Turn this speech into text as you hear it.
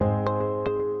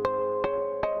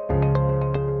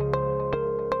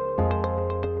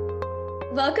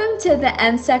Welcome to the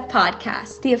MSEC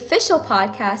podcast, the official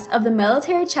podcast of the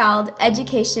Military Child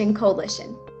Education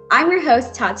Coalition. I'm your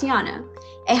host, Tatiana,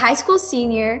 a high school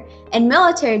senior and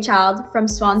military child from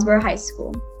Swansboro High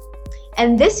School.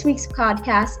 And this week's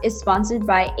podcast is sponsored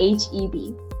by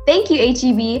HEB. Thank you,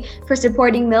 HEB, for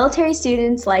supporting military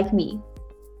students like me.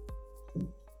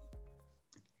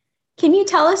 Can you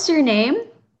tell us your name?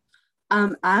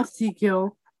 I'm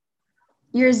Ezekiel.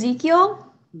 You're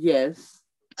Ezekiel? Yes.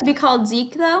 To be called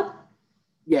Zeke, though?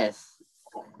 Yes.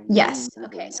 Yes.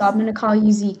 Okay, so I'm going to call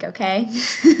you Zeke, okay?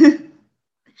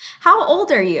 How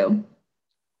old are you?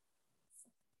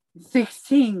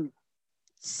 16.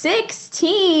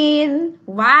 16?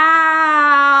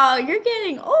 Wow, you're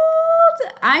getting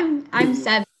old. I'm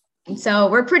 7,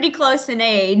 so we're pretty close in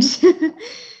age.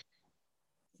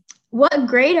 What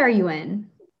grade are you in?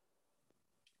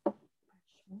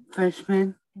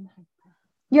 Freshman.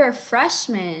 You're a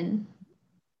freshman.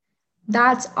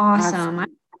 That's awesome.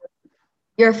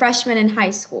 You're a freshman in high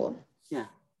school. Yeah.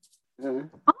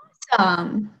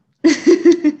 Awesome.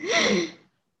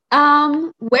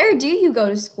 Where do you go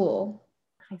to school?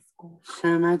 High school.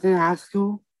 Cheyenne Mountain High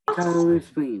School, Colorado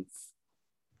Springs.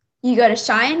 You go to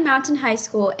Cheyenne Mountain High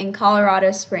School in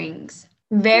Colorado Springs.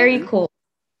 Very cool.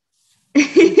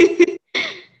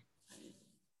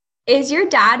 Is your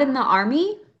dad in the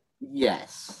Army?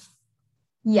 Yes.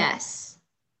 Yes.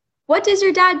 What does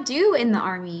your dad do in the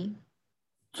Army?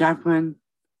 Chaplain.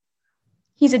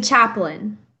 He's a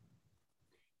chaplain.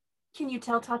 Can you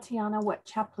tell Tatiana what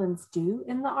chaplains do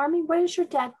in the Army? What does your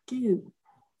dad do?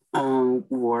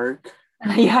 Work.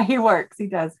 Yeah, he works. He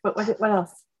does. But what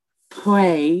else?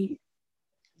 Pray.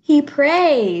 He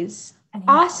prays. And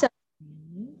Awesome.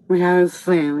 We have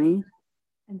family.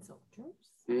 And soldiers.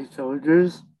 And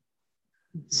soldiers.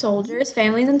 Soldiers,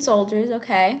 families and soldiers.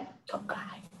 Okay. Okay.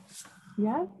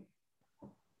 Yeah.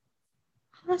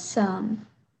 Awesome.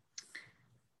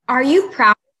 Are you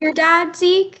proud of your dad,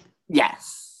 Zeke?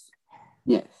 Yes.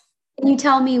 Yes. Can you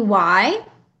tell me why?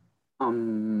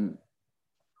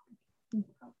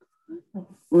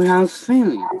 We have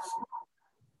families.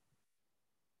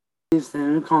 He's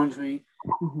in the country.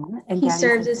 Mm-hmm. And He Daddy's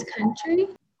serves in- his country.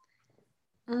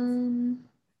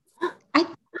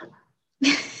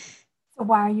 So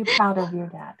why are you proud of your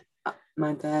dad?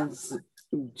 My dad's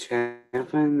chaplain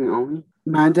in the Army.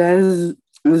 My dad is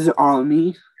the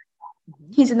Army.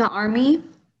 He's in the Army.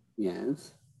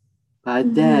 Yes. My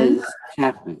dad is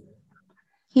chaplain.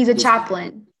 He's a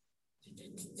chaplain.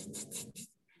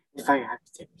 Fire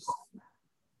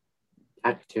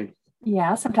actors.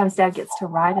 Yeah, sometimes Dad gets to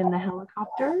ride in the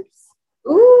helicopters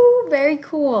Ooh, very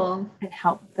cool. and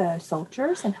help the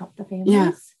soldiers and help the families.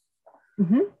 Yeah.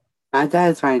 Mm-hmm. My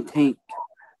dad's riding tank.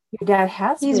 Your dad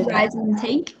has He's been- riding the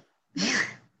tank.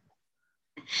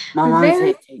 My mom Very-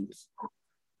 hates tanks.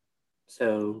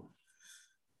 So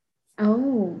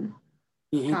Oh,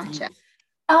 you hate gotcha. tanks?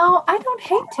 Oh, I don't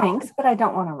hate tanks, but I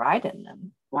don't want to ride in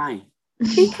them. Why?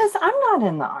 Because I'm not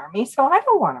in the Army, so I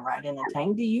don't want to ride in a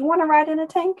tank. Do you want to ride in a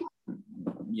tank?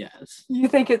 Yes. You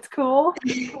think it's cool?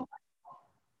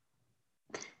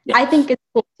 I think it's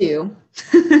cool too.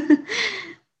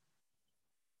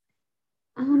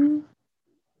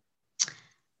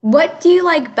 What do you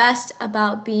like best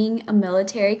about being a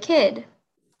military kid?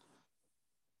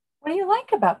 What do you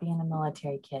like about being a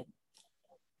military kid?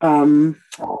 I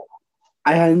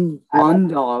had one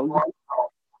dog.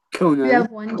 Kona. You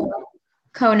have one dog.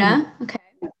 Kona. Okay.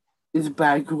 Is a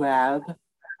black lab.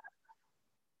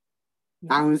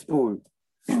 I was born.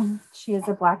 She is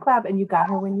a black lab, and you got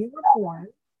her when you were born.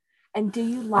 And do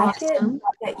you like Awesome. it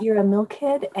that you're a mill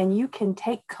kid and you can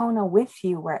take Kona with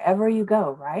you wherever you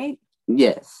go, right?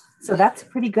 Yes. So that's a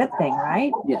pretty good thing,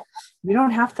 right? Yes. You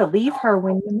don't have to leave her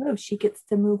when you move. She gets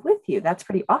to move with you. That's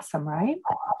pretty awesome, right?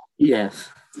 Yes.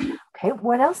 Okay,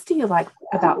 what else do you like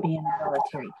about being a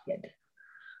military kid?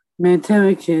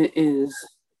 Military kid is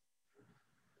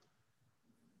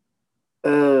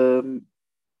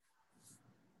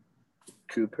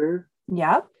Cooper,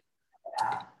 Yep,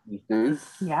 Ethan,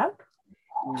 yep,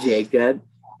 Jacob,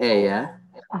 Aya.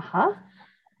 uh-huh,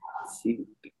 See,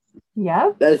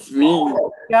 yep, that's me.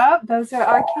 yep. Those are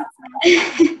our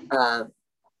kids.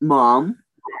 Mom,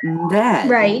 and Dad.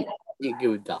 Right. And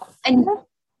good dog. And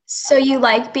so you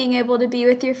like being able to be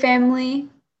with your family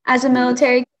as a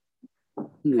military?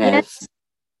 Yes.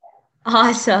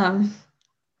 Awesome.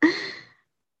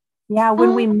 Yeah,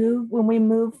 when we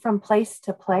move from place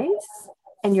to place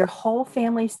and your whole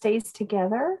family stays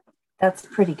together, that's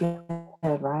pretty good,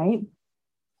 right?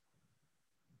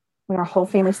 When our whole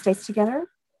family stays together.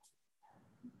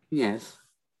 Yes.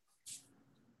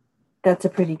 That's a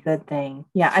pretty good thing.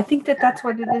 Yeah, I think that's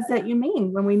what it is that you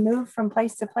mean. When we move from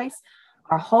place to place,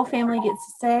 our whole family gets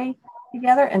to stay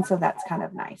together. And so that's kind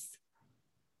of nice.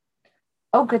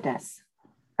 Oh, goodness.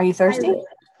 Are you thirsty?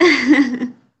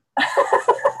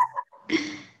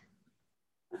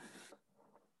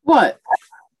 What?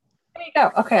 There you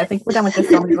go. Okay, I think we're done with this.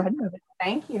 So I'm going to go ahead and move it.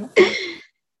 Thank you.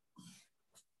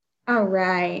 All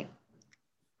right.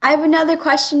 I have another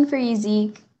question for you,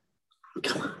 Zeke.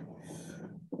 Come on.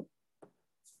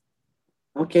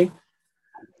 Okay.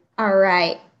 All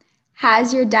right.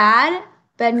 Has your dad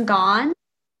been gone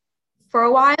for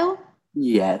a while?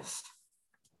 Yes.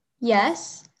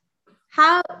 Yes.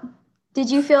 How did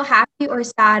you feel happy or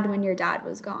sad when your dad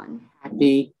was gone?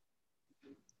 Happy.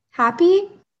 Happy?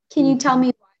 Can you tell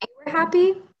me why you were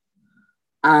happy?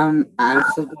 I'm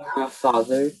still with my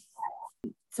father.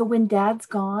 So when dad's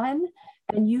gone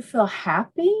and you feel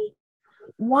happy,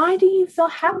 why do you feel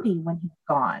happy when he's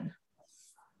gone?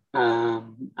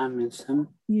 I miss him.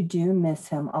 You do miss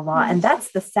him a lot. And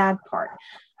that's the sad part.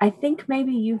 I think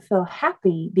maybe you feel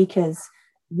happy because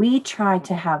we try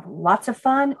to have lots of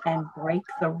fun and break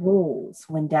the rules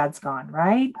when dad's gone,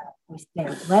 right? We stay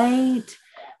late,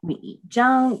 we eat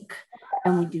junk,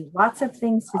 and we do lots of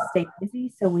things to stay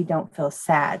busy so we don't feel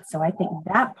sad. So I think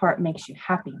that part makes you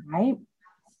happy, right?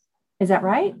 Is that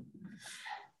right?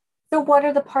 So what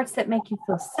are the parts that make you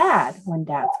feel sad when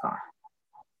dad's gone?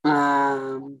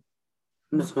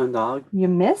 Miss my dog. You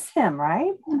miss him,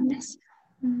 right?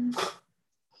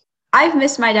 I've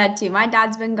missed my dad too. My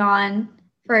dad's been gone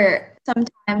for some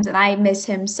times and I miss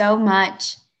him so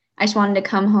much. I just wanted to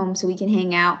come home so we can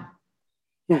hang out.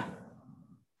 Yeah.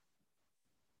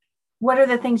 What are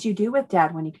the things you do with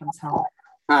dad when he comes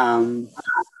home?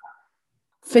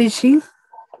 Fishing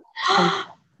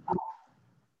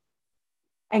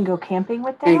And go camping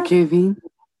with and dad? camping.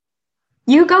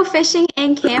 You go fishing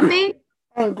and camping?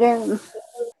 Again.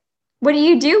 What do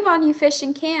you do while you fish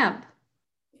and camp?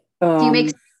 Do you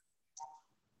make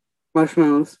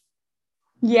marshmallows?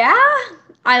 Yeah,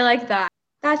 I like that.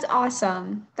 That's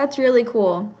awesome. That's really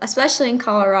cool, especially in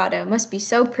Colorado. It must be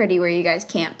so pretty where you guys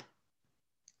camp.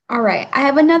 All right, I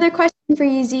have another question for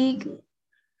you, Zeke.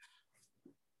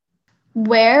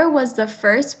 Where was the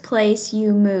first place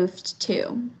you moved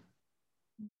to?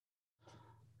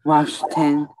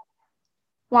 Washington.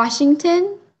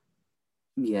 Washington?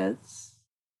 Yes.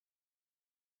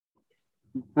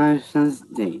 Washington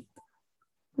State.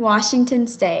 Washington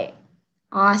State.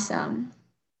 Awesome.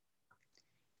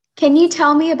 Can you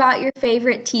tell me about your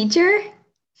favorite teacher?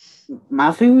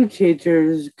 My favorite teacher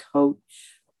is Coach.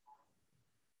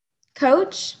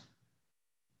 Coach?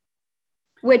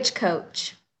 Which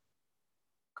coach?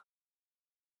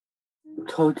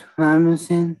 Coach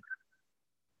Robinson.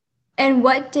 And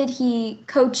what did he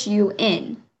coach you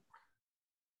in?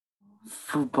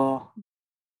 Football.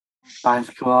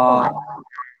 Basketball.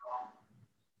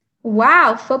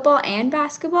 Wow, football and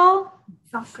basketball?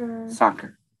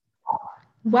 Soccer.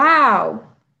 Wow.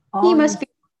 He must be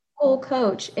a cool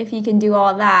coach if he can do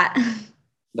all that.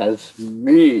 That's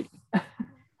me.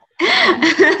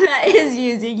 That is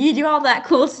you, Zeke. You do all that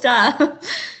cool stuff.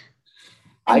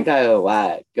 I got a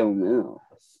lot of gold medals.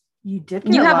 You did.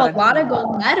 You have a lot of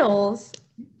gold medals.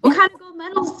 What kind of gold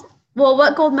medals? Well,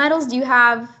 what gold medals do you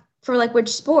have for like which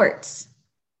sports?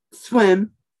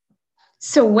 Swim.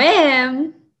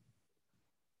 Swim?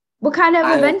 What kind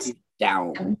of events?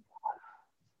 Down.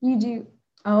 You do.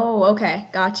 Oh, okay.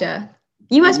 Gotcha.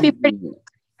 You must be pretty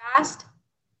fast.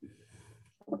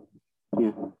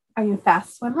 Yeah. Are you a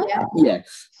fast swimmer? Yeah.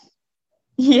 Yes.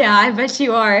 Yeah, I bet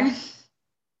you are.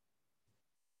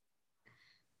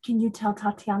 Can you tell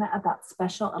Tatiana about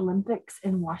Special Olympics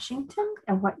in Washington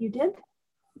and what you did?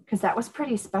 Because that was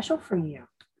pretty special for you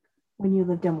when you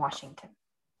lived in Washington.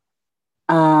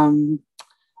 I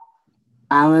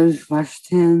was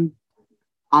Washington.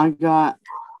 I got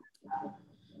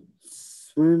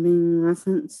swimming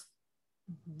lessons.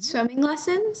 Swimming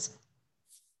lessons?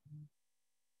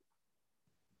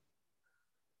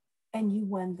 And you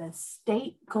won the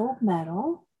state gold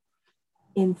medal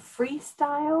in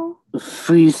freestyle.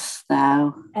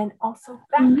 Freestyle. And also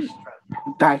backstroke.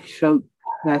 Backstroke.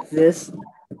 Like this.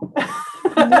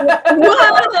 Whoa!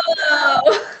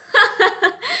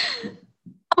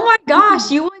 Oh my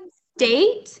gosh, you won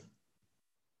state?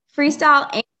 Freestyle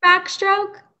and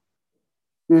backstroke?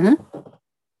 Mm-hmm.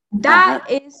 That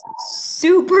is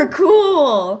super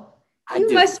cool.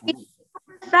 You must be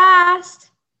super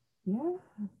fast. Yeah.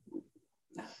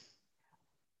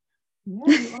 Yeah,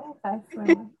 you are a fast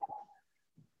swimmer.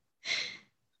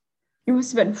 You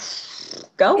must have been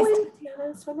going. Is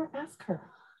Tatiana a swimmer? Ask her.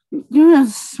 You're a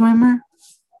swimmer.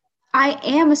 I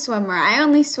am a swimmer. I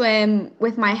only swim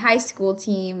with my high school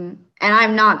team, and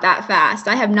I'm not that fast.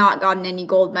 I have not gotten any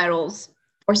gold medals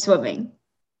for swimming.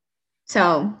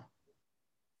 So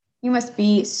you must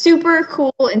be super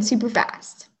cool and super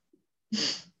fast.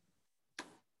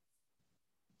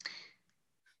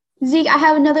 Zeke, I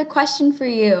have another question for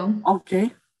you.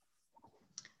 Okay.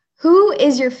 Who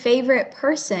is your favorite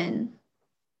person?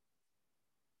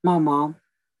 My mom.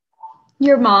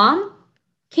 Your mom?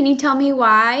 Can you tell me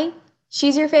why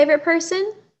she's your favorite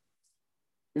person?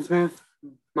 It's my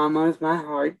mom's my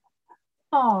heart.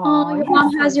 Oh, your you're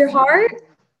mom so has your sweet. heart?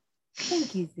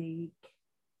 Thank you, Zeke.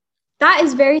 That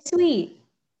is very sweet.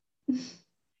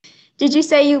 Did you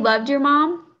say you loved your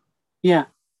mom? Yeah.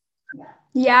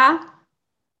 Yeah?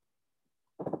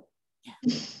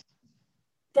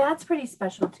 Dad's pretty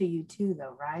special to you too,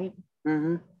 though, right?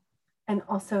 Mm-hmm. And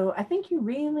also, I think you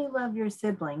really love your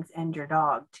siblings and your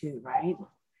dog too, right?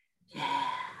 Yeah.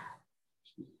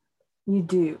 You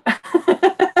do.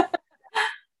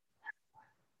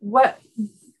 What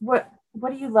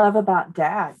do you love about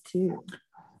Dad too?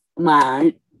 My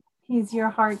heart. He's your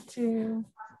heart too.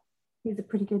 He's a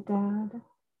pretty good dad.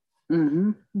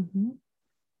 Mm-hmm. Mm-hmm.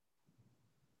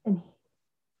 And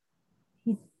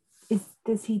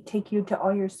does he take you to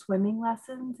all your swimming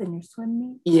lessons and your swim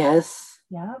meets? Yes.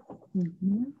 Yep.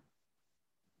 Mm-hmm.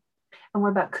 And what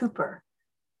about Cooper?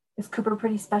 Is Cooper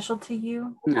pretty special to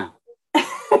you? No.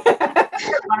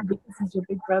 Because he's your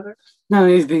big brother. No,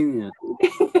 he's being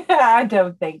I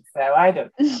don't think so. I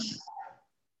don't.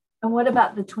 And what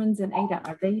about the twins and Ada?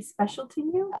 Are they special to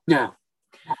you? No.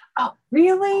 Oh,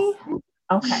 really?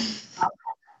 Okay.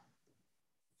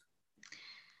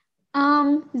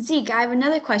 Zeke, I have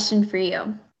another question for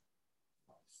you.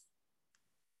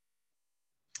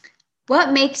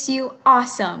 What makes you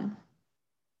awesome?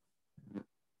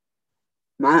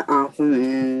 My awesome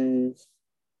is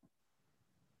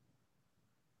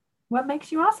What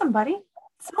makes you awesome, buddy?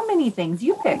 So many things.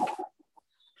 You pick.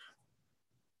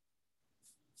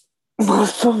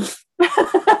 muscles. Ooh,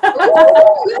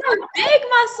 you have big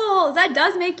muscles. That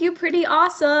does make you pretty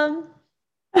awesome.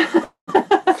 Do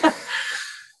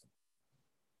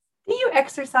you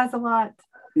exercise a lot?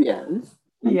 Yes.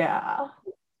 Yeah.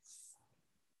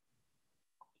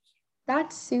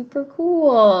 That's super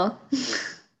cool.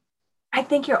 I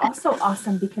think you're also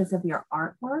awesome because of your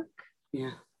artwork.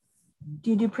 Yeah.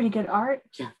 Do you do pretty good art?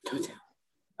 Yeah. Don't tell.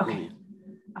 Okay.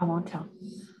 I won't tell.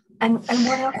 And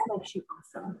what else makes you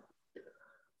awesome?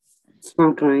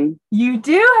 Smart rain. You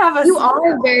do have a You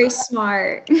are very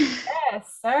smart.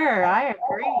 Yes, sir. I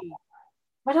agree.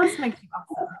 What else makes you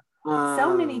awesome?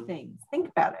 So many things. Think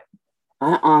about it.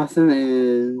 My awesome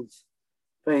is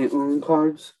playing Uno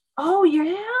cards. Oh,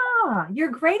 yeah. You're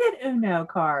great at Uno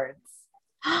cards.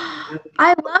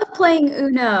 I love playing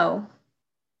Uno.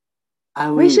 I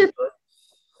We read should- books.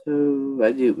 So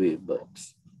I do read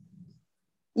books.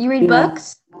 You read Yeah.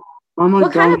 books? Mama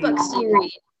What kind of don't books do you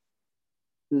read?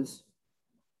 this.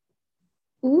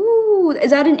 Ooh, is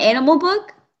that an animal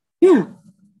book? Yeah.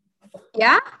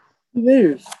 Yeah?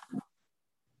 There's.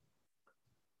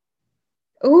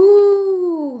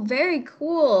 Ooh, very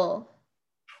cool.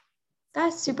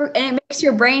 That's super, and it makes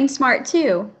your brain smart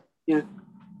too. Yeah.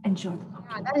 Enjoy.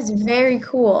 Yeah, that is very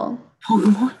cool.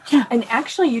 Pokemon. Yeah. And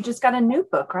actually, you just got a new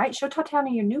book, right? Show Tatiana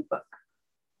your new book.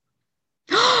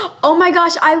 Oh my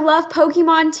gosh, I love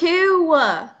Pokemon too.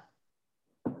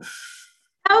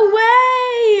 No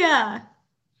way.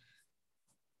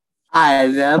 I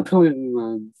love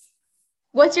Pokemon.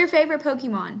 What's your favorite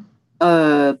Pokemon?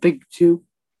 Pikachu.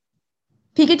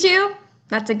 Pikachu?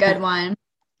 That's a good one.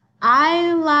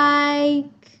 I like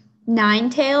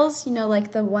Ninetales, you know,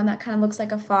 like the one that kind of looks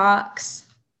like a fox.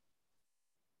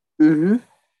 Mm-hmm.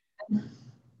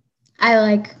 I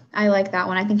like that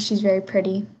one. I think she's very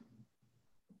pretty.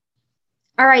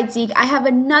 All right, Zeke, I have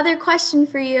another question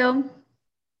for you.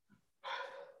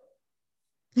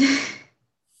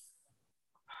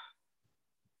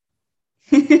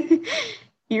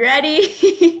 You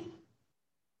ready?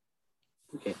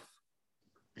 Okay.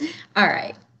 All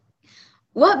right.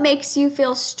 What makes you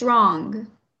feel strong?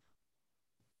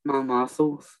 My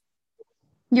muscles.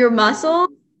 Your muscles?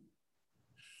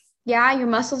 Yeah, your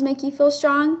muscles make you feel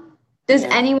strong? Does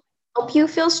Yeah. anyone help you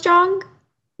feel strong?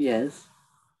 Yes.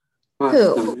 My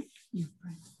Who? stomach.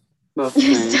 My Your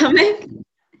friend. stomach?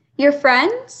 Your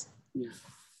friends? Yeah.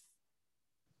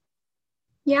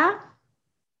 Yeah?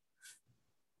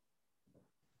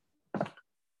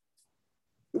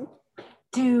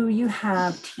 Do you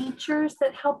have teachers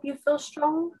that help you feel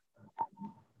strong?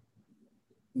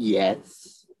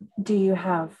 Yes. Do you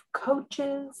have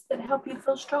coaches that help you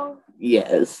feel strong?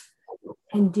 Yes.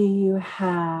 And do you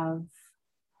have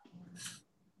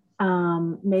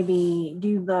maybe do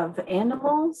you love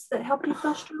animals that help you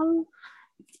feel strong?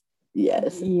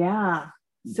 Yes. Yeah.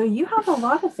 So you have a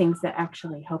lot of things that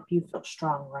actually help you feel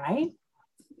strong, right?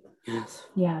 Yes.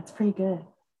 Yeah, it's pretty good.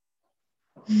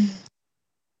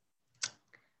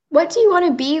 What do you want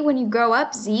to be when you grow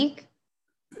up, Zeke?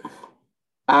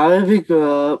 When we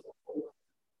grew up,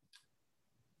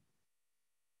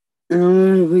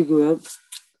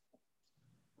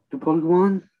 the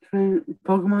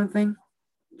Pokemon thing.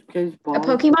 Catch A balls.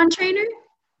 Pokemon trainer?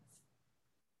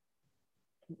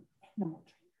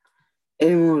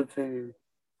 Animal trainer.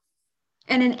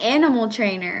 And an animal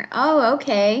trainer. Oh,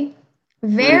 okay.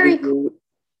 Very cool.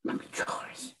 Maybe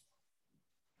Charles.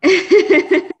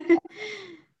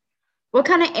 What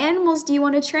kind of animals do you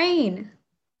want to train?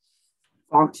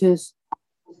 Foxes.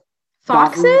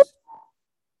 Foxes?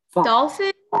 Fox.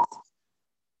 Dolphins?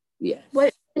 Yes.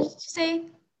 What did you say?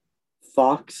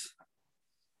 Fox.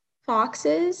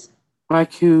 Foxes?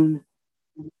 Raccoon.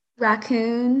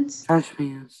 Raccoons? Trash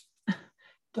cans.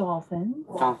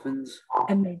 Dolphins.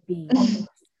 And maybe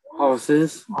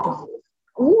Horses.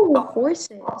 Ooh,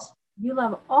 horses. You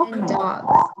love all And kinds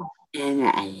dogs. And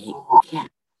I hate cat.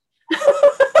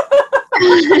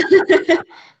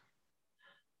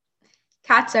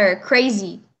 Cats are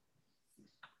crazy.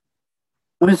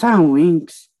 What's on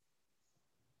Lynx?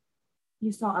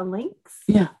 You saw a lynx?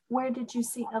 Yeah. Where did you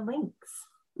see a lynx?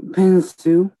 Pins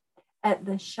too. At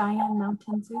the Cheyenne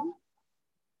Mountain Zoo?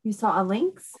 You saw a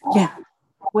lynx? Yeah.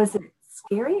 Was it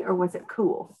scary or was it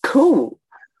cool? Cool.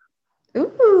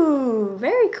 Ooh,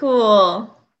 very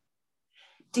cool.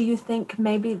 Do you think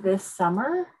maybe this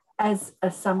summer, as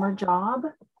a summer job,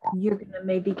 you're going to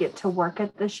maybe get to work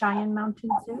at the Cheyenne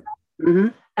Mountain Zoo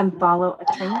and follow a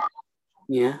trainer?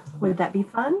 Yeah. Would that be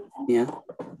fun? Yeah.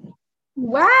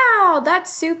 Wow,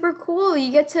 that's super cool.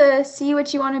 You get to see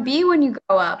what you want to be when you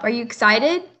grow up. Are you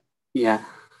excited? Yeah.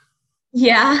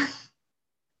 Yeah.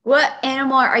 What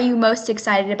animal are you most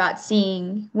excited about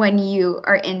seeing when you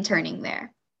are interning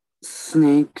there?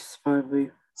 Snakes,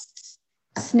 probably.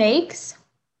 Snakes?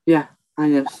 Yeah, I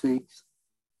love snakes.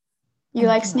 You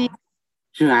like snakes?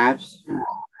 Giraffes.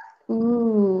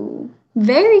 Ooh,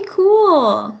 very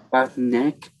cool. About the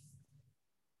neck.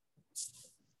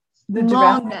 The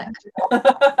Long giraffe.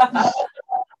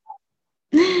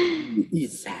 neck. You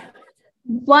savage.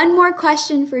 One more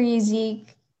question for you,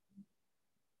 Zeke.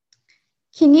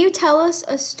 Can you tell us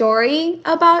a story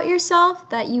about yourself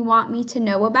that you want me to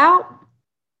know about?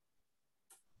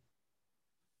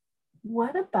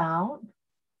 What about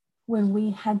when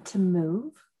we had to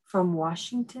move from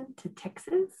Washington to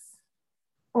Texas?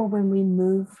 Or when we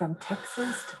moved from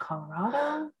Texas to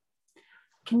Colorado?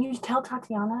 Can you tell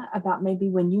Tatiana about maybe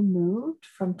when you moved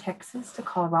from Texas to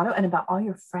Colorado and about all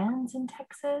your friends in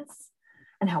Texas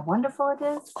and how wonderful it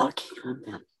is? Okay, calm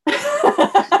down.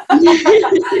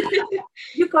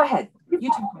 You go ahead. You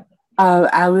talk about it.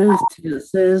 I was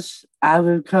Texas. I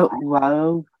was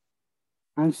Colorado.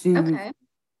 I'm seeing. Okay.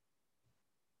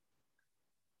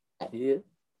 Yeah.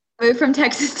 Moved from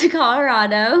Texas to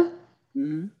Colorado.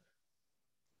 Mm-hmm.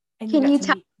 And Can got you to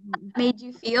tell meet- me what made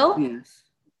you feel? Yes.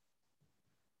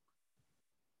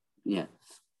 Yes.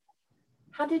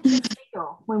 How did you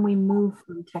feel when we moved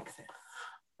from Texas?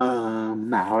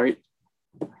 My heart.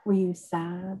 Were you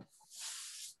sad?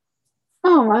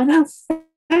 Oh, I'm not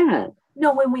sad.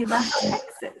 No, when we left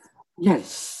Texas.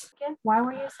 Yes. Again, why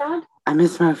were you sad? I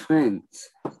miss my friends.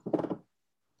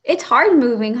 It's hard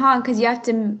moving, huh? Because you have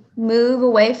to move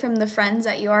away from the friends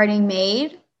that you already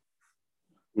made.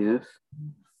 Yes.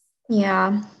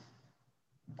 Yeah.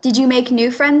 Did you make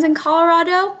new friends in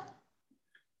Colorado?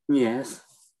 Yes.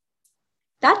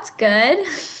 That's good.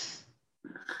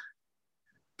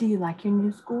 Do you like your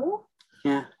new school?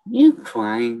 Yeah. You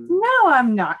crying? No,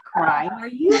 I'm not crying. Are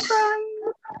you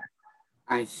crying?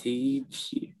 I see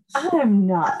tears. I'm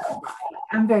not crying.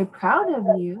 I'm very proud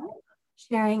of you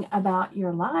sharing about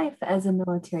your life as a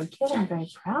military kid. I'm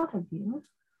very proud of you.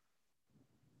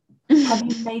 Have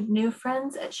you made new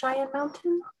friends at Cheyenne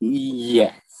Mountain?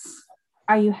 Yes.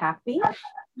 Are you happy?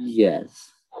 Yes.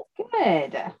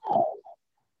 Good.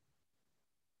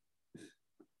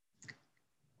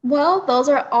 Well, those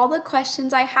are all the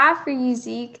questions I have for you,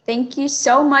 Zeke. Thank you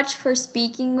so much for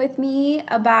speaking with me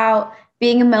about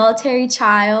being a military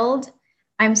child.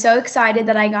 I'm so excited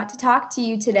that I got to talk to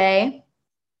you today.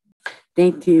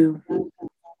 Thank you.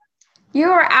 You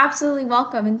are absolutely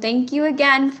welcome, and thank you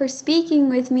again for speaking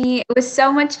with me. It was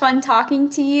so much fun talking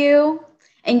to you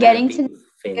and getting to know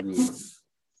famous.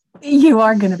 You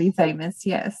are going to be famous,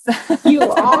 yes. you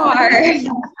are.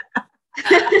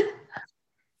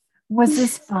 Was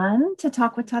this fun to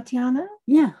talk with Tatiana?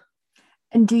 Yeah.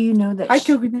 And do you know that Hi,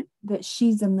 Coconut. that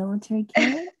she's a military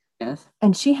kid? Yes.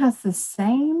 And she has the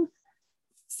same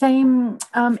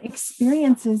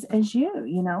experiences as you.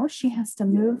 You know, she has to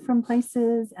move from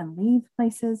places and leave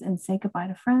places and say goodbye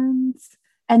to friends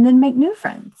and then make new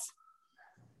friends.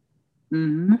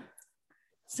 Mm-hmm.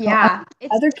 So Yeah,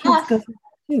 it's other kids tough, go through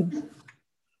that too.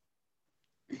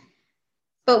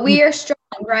 but we are strong,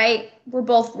 right? We're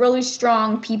both really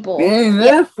strong people. Man,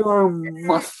 that's for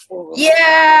muscle.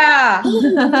 Yeah.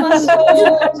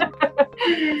 Muscles.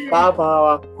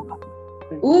 Baba.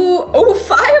 Ooh,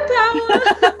 firepower.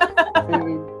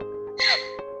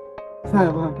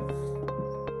 Baba.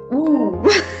 Ooh.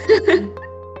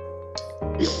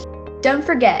 Don't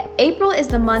forget, April is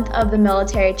the month of the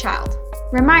military child.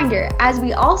 Reminder, as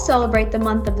we all celebrate the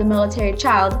month of the military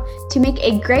child, to make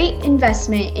a great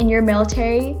investment in your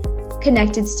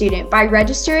military-connected student by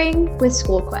registering with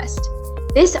SchoolQuest.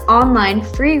 This online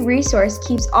free resource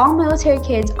keeps all military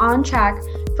kids on track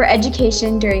for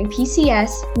education during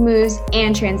PCS, moves,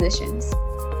 and transitions.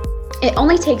 It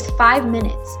only takes 5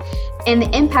 minutes, and the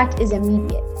impact is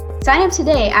immediate. Sign up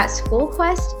today at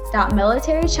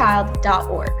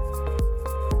schoolquest.militarychild.org.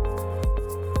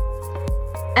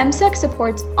 MSEC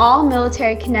supports all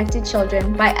military-connected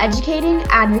children by educating,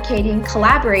 advocating,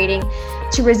 collaborating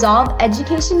to resolve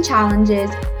education challenges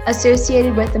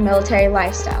associated with the military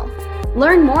lifestyle.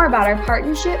 Learn more about our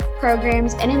partnership,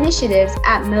 programs, and initiatives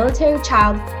at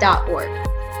militarychild.org.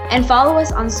 And follow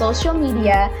us on social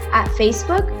media at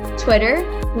Facebook, Twitter,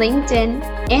 LinkedIn,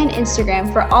 and Instagram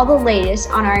for all the latest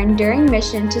on our enduring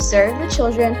mission to serve the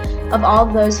children of all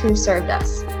those who served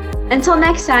us. Until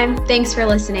next time, thanks for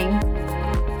listening.